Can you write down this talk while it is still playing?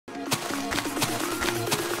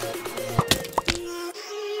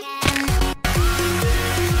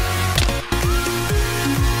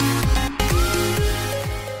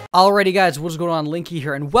Alrighty guys, what's going on? Linky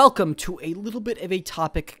here, and welcome to a little bit of a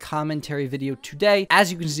topic commentary video today.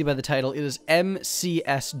 As you can see by the title, it is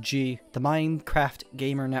MCSG, the Minecraft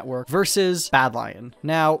Gamer Network, versus Badlion.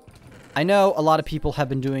 Now, I know a lot of people have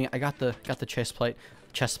been doing, I got the chest plate,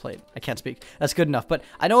 I can't speak, that's good enough, but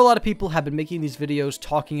I know a lot of people have been making these videos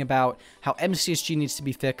talking about how MCSG needs to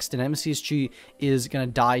be fixed, and MCSG is gonna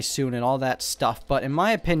die soon, and all that stuff, but in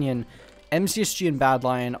my opinion, MCSG and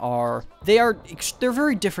Badlion they're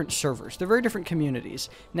very different servers. They're very different communities.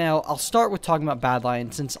 Now, I'll start with talking about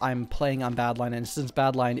Badlion since I'm playing on Badlion and since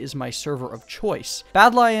Badlion is my server of choice.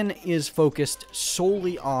 Badlion is focused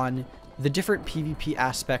solely on the different PvP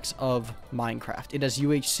aspects of Minecraft. It has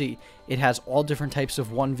UHC. It has all different types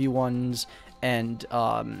of 1v1s and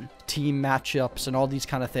team matchups and all these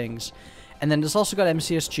kind of things. And then it's also got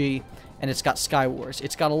MCSG, and it's got Sky Wars.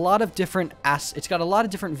 It's got a lot of different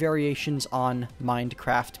variations on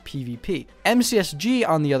Minecraft PvP. MCSG,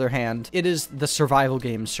 on the other hand, it is the survival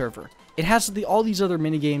game server. It has all these other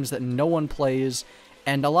mini games that no one plays,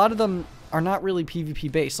 and a lot of them are not really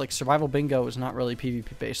PvP based. Like Survival Bingo is not really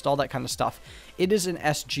PvP based, all that kind of stuff. It is an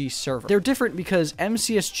SG server. They're different because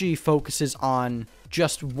MCSG focuses on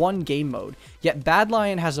just one game mode, yet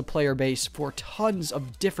Badlion has a player base for tons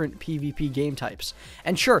of different PvP game types.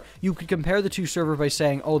 And sure, you could compare the two servers by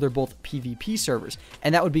saying, oh, they're both PvP servers,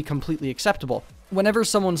 and that would be completely acceptable. Whenever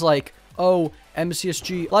someone's like, oh,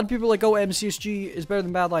 MCSG, a lot of people are like, oh, MCSG is better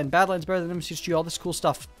than Badlion, Badlion's better than MCSG, all this cool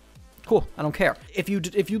stuff. Cool, I don't care. If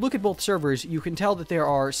you look at both servers, you can tell that there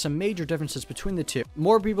are some major differences between the two.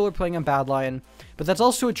 More people are playing on Badlion, but that's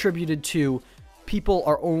also attributed to people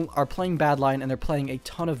are playing Badlion and they're playing a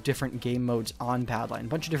ton of different game modes on Badlion, a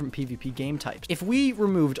bunch of different PvP game types. If we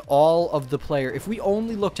removed all of the if we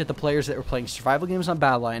only looked at the players that were playing survival games on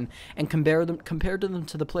Badlion and compared them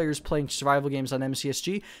to the players playing survival games on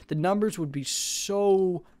MCSG, the numbers would be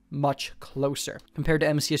so much closer. Compared to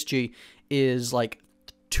MCSG is like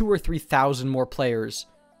 2,000 or 3,000 more players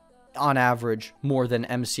on average more than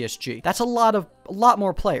MCSG. That's a lot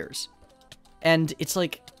more players. And it's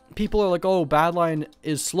like, people are like, oh, Badlion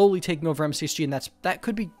is slowly taking over MCSG, and that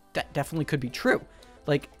definitely could be true.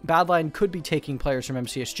 Like, Badlion could be taking players from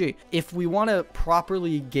MCSG. If we want to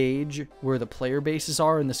properly gauge where the player bases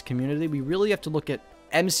are in this community, we really have to look at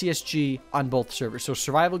MCSG on both servers. So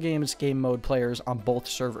survival games, game mode players on both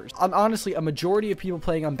servers. Honestly, a majority of people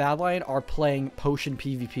playing on Badlion are playing Potion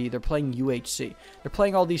PvP. They're playing UHC. They're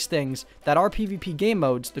playing all these things that are PvP game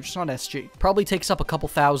modes. They're just not SG. Probably takes up a couple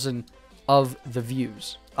thousand of the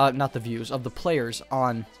views. Not the views, of the players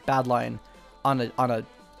on Badlion on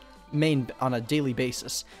a daily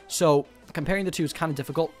basis. So comparing the two is kind of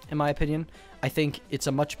difficult, in my opinion. I think it's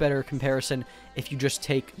a much better comparison if you just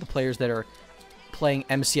take the players that are playing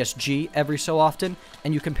MCSG every so often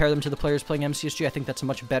and you compare them to the players playing MCSG. I think that's a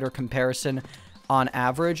much better comparison on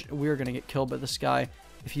average. We're gonna get killed by this guy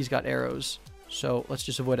if he's got arrows, so let's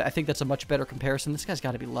just avoid it. I think that's a much better comparison. This guy's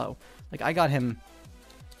got to be low. Like, I got him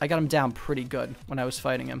down pretty good when I was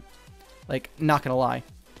fighting him. Like, not gonna lie.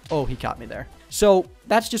 Oh, he caught me there. So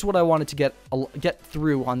that's just what I wanted to get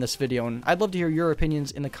through on this video, and I'd love to hear your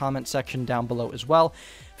opinions in the comment section down below as well.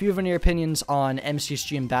 If you have any opinions on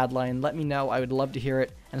MCSG and Badlion, let me know. I would love to hear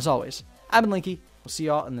it. And as always, I've been Linky. We'll see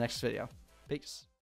y'all in the next video. Peace.